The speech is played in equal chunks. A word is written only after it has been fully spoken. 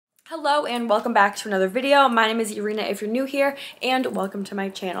Hello and welcome back to another video. My name is Irina if you're new here, and welcome to my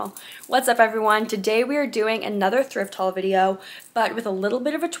channel. What's up everyone? Today we are doing another thrift haul video, but with a little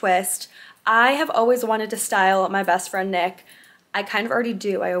bit of a twist. I have always wanted to style my best friend Nick. I kind of already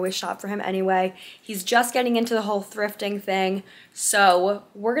do. I always shop for him anyway. He's just getting into the whole thrifting thing. So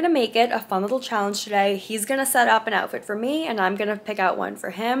we're gonna make it a fun little challenge today. He's gonna set up an outfit for me and I'm gonna pick out one for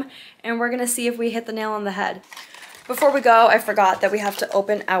him, and we're gonna see if we hit the nail on the head. Before we go, I forgot that we have to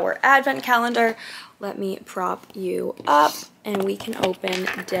open our advent calendar. Let me prop you up and we can open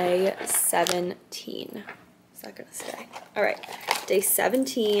day 17. Is that gonna stay? All right, day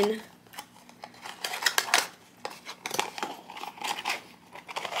 17.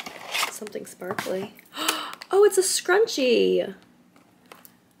 Something sparkly. Oh, it's a scrunchie.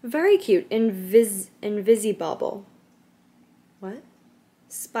 Very cute. Invisibubble. What?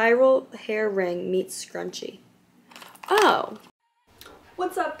 Spiral hair ring meets scrunchie. Oh.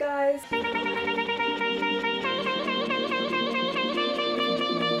 What's up, guys?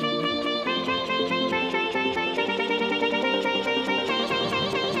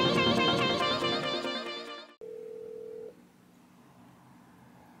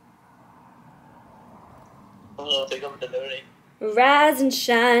 Hello, pick up delivery. Rise and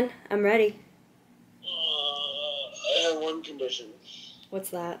shine. I'm ready. I have one condition. What's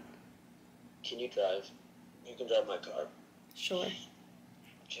that? Can you drive? You can drive my car. Sure.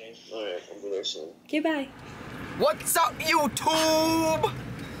 Okay. Alright, I'll be there soon. Okay, bye. What's up, YouTube?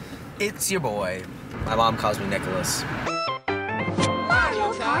 It's your boy. My mom calls me Nicholas.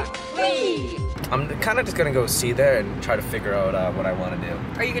 Mario Kart 3! I'm kind of just gonna go see there and try to figure out what I want to do.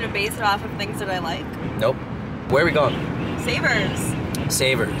 Are you gonna base it off of things that I like? Nope. Where are we going? Savers.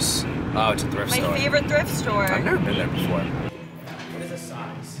 Savers. Oh, it's a thrift store. My favorite thrift store. I've never been there before. What is a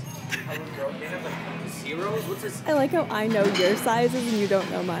size? They have like zeros? What's this? I like how I know your sizes and you don't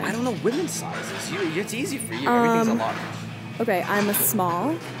know mine. I don't know women's sizes. It's easy for you. Everything's a large. Okay, I'm a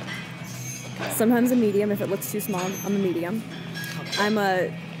small. Sometimes a medium. If it looks too small, I'm a medium. I'm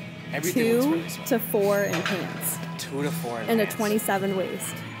a Everything 2 looks really small. to 4 in pants. 2 to 4 in And a pants. 27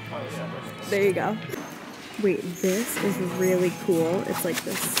 waist. There you go. Wait, this is really cool. It's like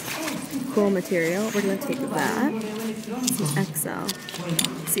this cool material. We're gonna take that. It's an XL.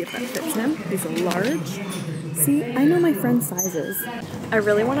 See if that fits him. He's a large. See, I know my friend's sizes. I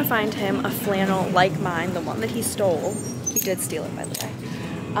really want to find him a flannel like mine, the one that he stole. He did steal it, by the way.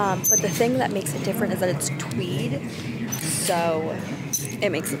 But the thing that makes it different is that it's tweed, so it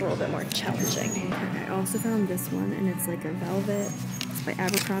makes it a little bit more challenging. Okay, I also found this one, and it's like a velvet. It's by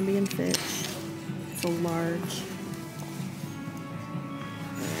Abercrombie and Fitch. It's a large.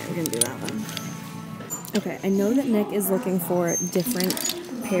 Alright, we're gonna do that one. Okay, I know that Nick is looking for different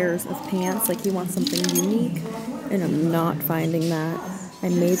pairs of pants, like he wants something unique, and I'm not finding that. I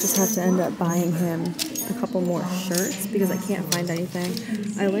may just have to end up buying him a couple more shirts because I can't find anything.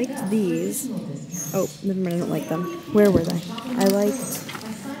 I liked these. Oh, never mind, I don't like them. Where were they?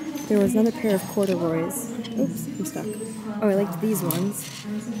 There was another pair of corduroys. Oops, I'm stuck. Oh, I liked these ones.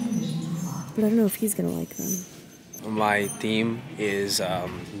 But I don't know if he's gonna like them. My theme is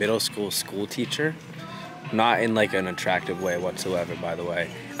middle school teacher. Not in like an attractive way whatsoever, by the way.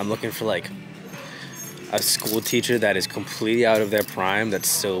 I'm looking for like a school teacher that is completely out of their prime that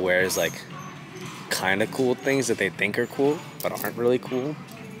still wears like kind of cool things that they think are cool but aren't really cool,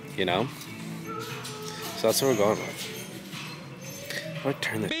 you know? So that's what we're going with. I'm gonna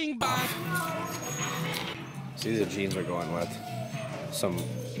turn this off. So these are jeans we're going with. Some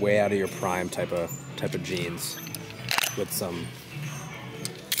way out of your prime type of jeans with some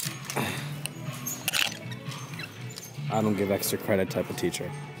I don't give extra credit type of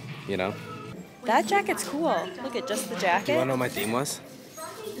teacher, you know? That jacket's cool. Look at just the jacket. Do you wanna know what my theme was?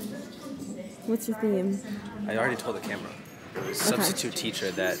 What's your theme? I already told the camera. Substitute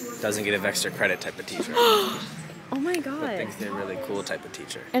teacher that doesn't give extra credit type of teacher. Oh my That god. thinks they're really cool type of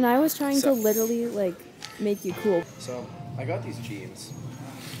teacher. And I was trying to So- literally like make you cool. So I got these jeans.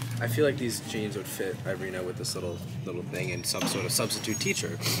 I feel like these jeans would fit Irina with this little thing and some sort of substitute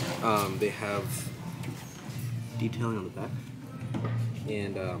teacher. They have detailing on the back,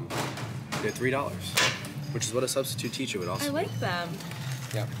 and they're $3, which is what a substitute teacher would also. I like them.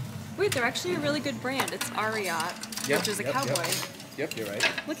 Yeah. Wait, they're actually a really good brand. It's Ariat, which is a cowboy. Yep, you're right.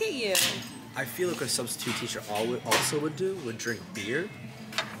 Look at you. I feel like a substitute teacher also would drink beer.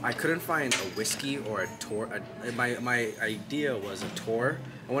 I couldn't find a whiskey or a tour. My idea was a tour.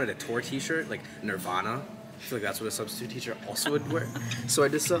 I wanted a tour t-shirt, like Nirvana. I feel like that's what a substitute teacher also would wear. So I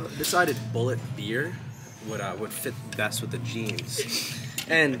decided Bullet beer would fit best with the jeans.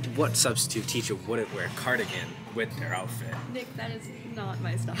 And what substitute teacher wouldn't wear a cardigan with their outfit. Nick, that is not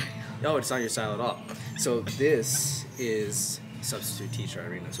my style. No, it's not your style at all. So this is substitute teacher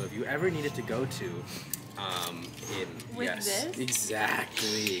arena. So if you ever needed to go to, With yes, this?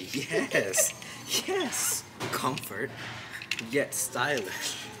 exactly, yes, yes, comfort, yet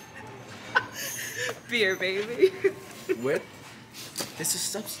stylish. Beer, baby. With this is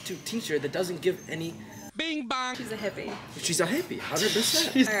substitute teacher that doesn't give any. Bing bong. She's a hippie. She's a hippie,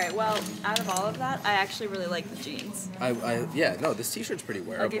 100%. All right, well, out of all of that, I actually really like the jeans. Yeah, no, this t-shirt's pretty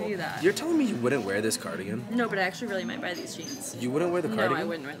wearable. I'll give you that. You're telling me you wouldn't wear this cardigan? No, but I actually really might buy these jeans. You wouldn't wear the cardigan? No, I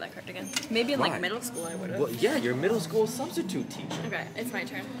wouldn't wear that cardigan. Maybe in Why? like middle school I would have. Well, yeah, you're a middle school substitute teacher. Okay, it's my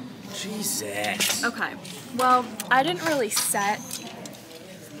turn. Jesus. Okay, well, I didn't really set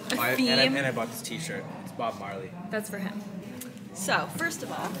a theme. And I bought this t-shirt. It's Bob Marley. That's for him. So, first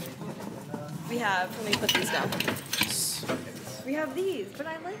of all, we have, let me put these down. We have these, but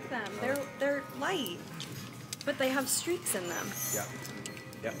I like them. They're light, but they have streaks in them. Yeah.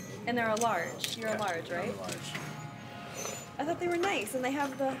 Yep. And they're a large. You're a large, right? I'm a large. I thought they were nice, and they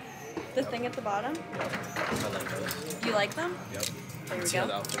have the thing at the bottom. I like those. You like them? Yep. There we See how go.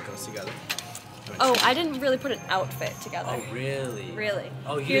 the outfit goes together. Oh, I didn't really put an outfit together. Oh, really? Really?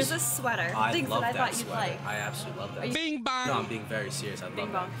 Oh, Here's a sweater. I Things love that I that thought you'd sweater. like. I absolutely love Are that. you- Bing bong. No, I'm being very serious. I love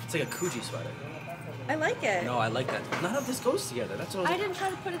Bing that. bong. It's like a Coogi sweater. I like it. No, I like that. None of this goes together. That's what I I was didn't try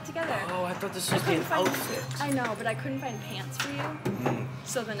to put it together. Oh, I thought this I was an couldn't find. outfit. I know, but I couldn't find pants for you.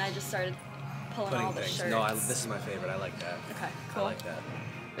 So then I just started pulling all Putting the things. shirts. No, this is my favorite. I like that. Okay, I cool. like that.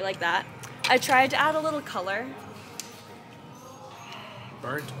 We like that. I tried to add a little color.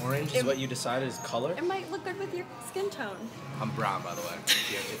 Burnt orange is what you decided is color? It might look good with your skin tone. I'm brown, by the way.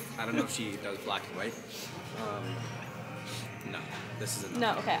 I don't know if she does black and white. No, this is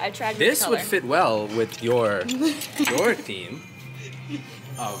enough. No, okay, I tried with This color. would fit well with your theme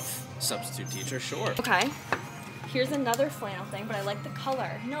of substitute teacher. Sure. Okay. Here's another flannel thing, but I like the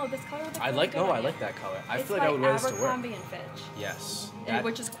color. No, this color looks really good on I you. like that color. I It's feel like I would wear this to work. Abercrombie and Fitch. Yes. And That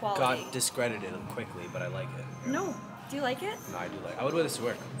which is quality. got discredited quickly, but I like it. No, do you like it? No, I do like it. I would wear this to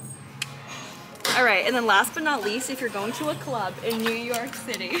work. All right, and then last but not least, if you're going to a club in New York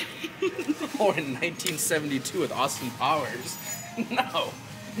City. Or in 1972 with Austin Powers. No.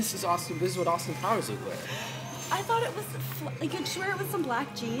 This is awesome. This is what Austin Powers would wear. I thought it was, you could wear it with some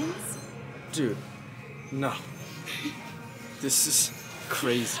black jeans. Dude. No. This is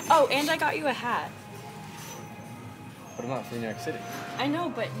crazy. Oh, and I got you a hat. But I'm not from New York City. I know,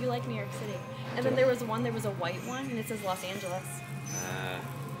 but you like New York City. And then there was a white one, and it says Los Angeles.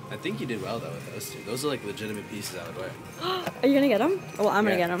 I think you did well though with those two. Those are like legitimate pieces I would wear. Are you gonna get them? Well, I'm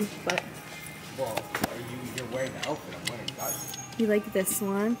gonna Yeah. get them, but. Well, you're wearing the outfit I'm wearing. God. We like this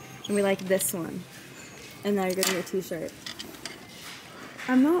one, and we like this one. And now you're getting a t-shirt.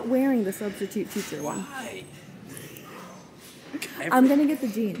 I'm not wearing the substitute teacher one. Why? I'm gonna get the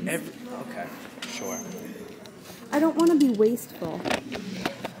jeans. Okay, sure. I don't want to be wasteful.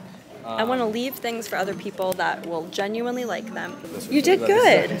 I want to leave things for other people that will genuinely like them. You did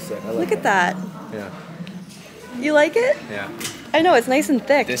good. Look at that. Yeah. You like it? Yeah. I know, it's nice and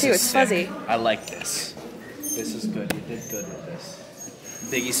thick This too. is It's sick. fuzzy. I like this. This is good. You did good with this.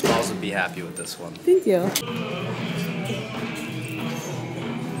 Biggie Smalls would be happy with this one. Thank you.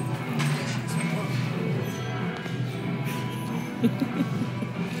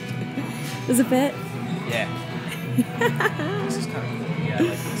 Does it fit? Yeah. This is kind of cool. Yeah, I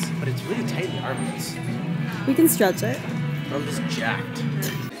like this. But it's really tight in the armpits. We can stretch it. I'm just jacked.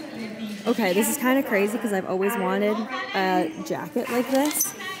 Okay, this is kind of crazy because I've always wanted a jacket like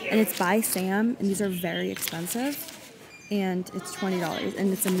this, and it's by Sam, and these are very expensive, and it's $20,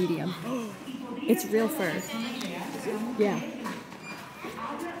 and it's a medium. It's real fur. Yeah.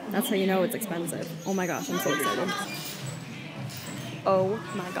 That's how you know it's expensive. Oh my gosh, I'm so excited. Oh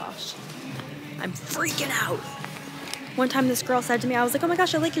my gosh. I'm freaking out. One time this girl said to me, I was like, oh my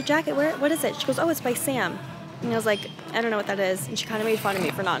gosh, I like your jacket. What is it? She goes, oh, it's by Sam. And I was like, I don't know what that is. And she kind of made fun of me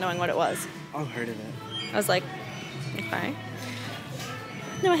for not knowing what it was. I've heard of it. I was like, okay.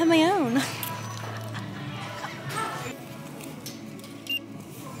 No, I have my own.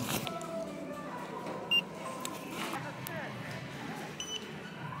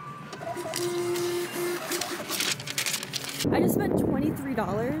 I just spent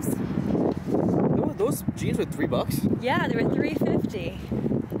 $23. Those jeans were $3? Yeah, they were $3.50.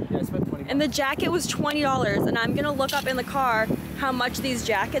 Yeah, I spent $20. And the jacket was $20, and I'm gonna look up in the car how much these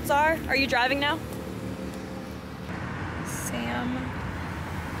jackets are. Are you driving now? Sam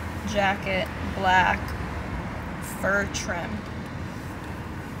jacket, black, fur trim.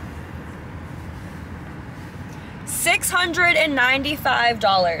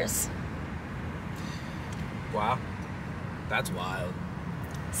 $695. Wow. That's wild.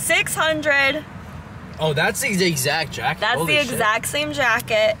 600. Oh, that's the exact jacket. That's Holy the shit. exact same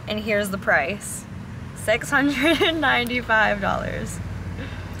jacket, and here's the price. $695.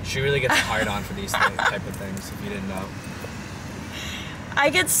 She really gets hired on for these type of things, if you didn't know. I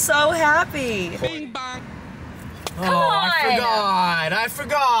get so happy. Bing bong. Come on. on. I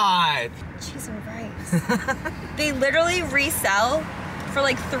forgot. Cheese and rice. They literally resell for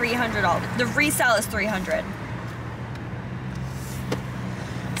like $300. The resale is $300.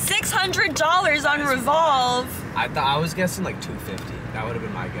 $600 on Revolve. I was guessing like $250. That would have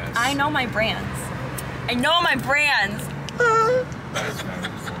been my guess. I know my brands. I know my brands. That is very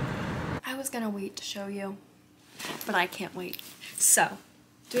cool. I was gonna wait to show you, but I can't wait. So,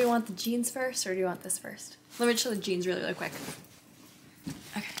 do we want the jeans first or do you want this first? Let me show the jeans really, really quick.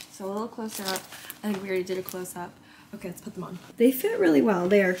 Okay, so a little closer up. I think we already did a close up. Okay, let's put them on. They fit really well.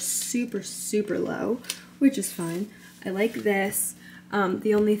 They are super, super low, which is fine. I like this.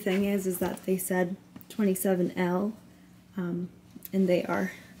 The only thing is that they said 27L, and they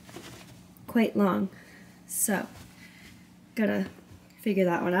are quite long. So, gotta figure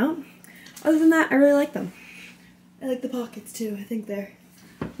that one out. Other than that, I really like them. I like the pockets too. I think they're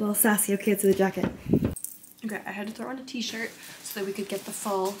a little sassy. Okay, to the jacket. Okay, I had to throw on a t-shirt so that we could get the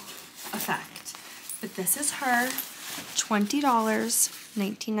full effect. But this is her, $20,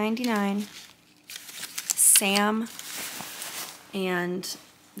 $19.99, Sam, and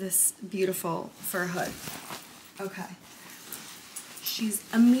this beautiful fur hood. Okay. She's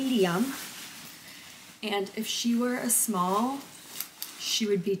a medium, and if she were a small, she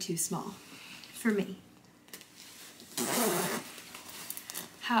would be too small for me.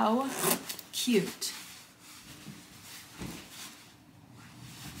 How cute.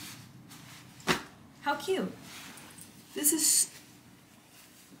 How cute. This is,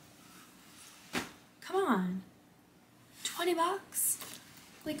 come on, 20 bucks?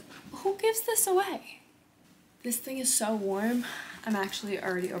 Like, who gives this away? This thing is so warm, I'm actually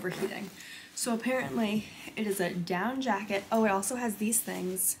already overheating. So apparently it is a down jacket. Oh, it also has these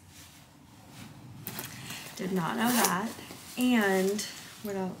things. Did not know that. And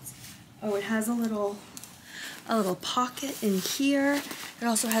what else? Oh, it has a little pocket in here. It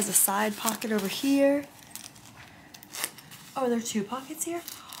also has a side pocket over here. Oh, there are two pockets here?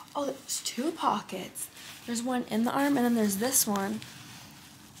 Oh, there's two pockets. There's one in the arm and then there's this one.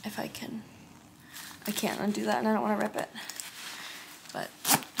 If I can. I can't undo that and I don't want to rip it. But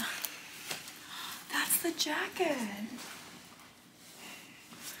that's the jacket.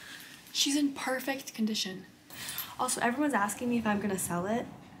 She's in perfect condition. Also, everyone's asking me if I'm gonna sell it.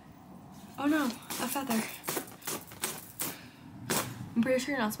 Oh no, a feather. I'm pretty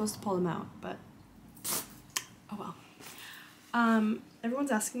sure you're not supposed to pull them out, but oh well.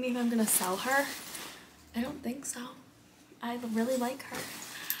 Everyone's asking me if I'm gonna sell her. I don't think so. I really like her.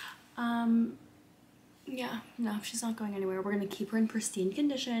 Yeah, no, she's not going anywhere. We're gonna keep her in pristine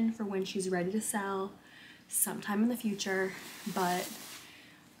condition for when she's ready to sell sometime in the future, but,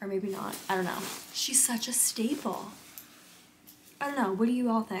 or maybe not, I don't know. She's such a staple. I don't know, what do you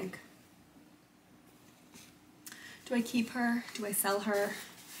all think? Do I keep her? Do I sell her?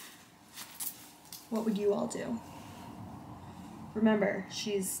 What would you all do? Remember,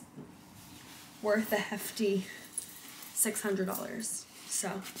 she's worth a hefty $600,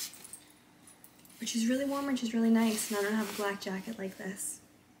 so. But she's really warm and she's really nice, and I don't have a black jacket like this.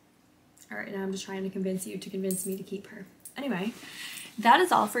 All right, now I'm just trying to convince you to convince me to keep her. Anyway, that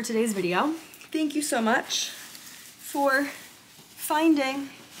is all for today's video. Thank you so much for finding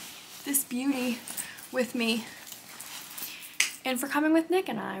this beauty with me and for coming with Nick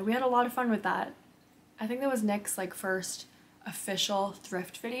and I. We had a lot of fun with that. I think that was Nick's like first official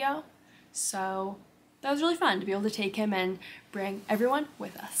thrift video, so that was really fun to be able to take him and bring everyone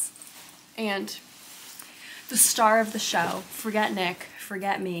with us. And the star of the show, forget Nick,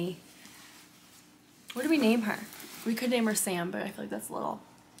 forget me. What do we name her? We could name her Sam, but I feel like that's a little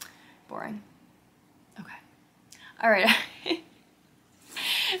boring. Okay. All right.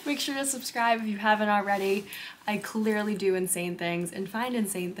 Make sure to subscribe if you haven't already. I clearly do insane things and find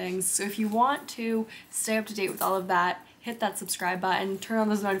insane things. So if you want to stay up to date with all of that, hit that subscribe button, turn on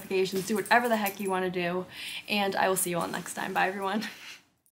those notifications, do whatever the heck you want to do, and I will see you all next time. Bye, everyone.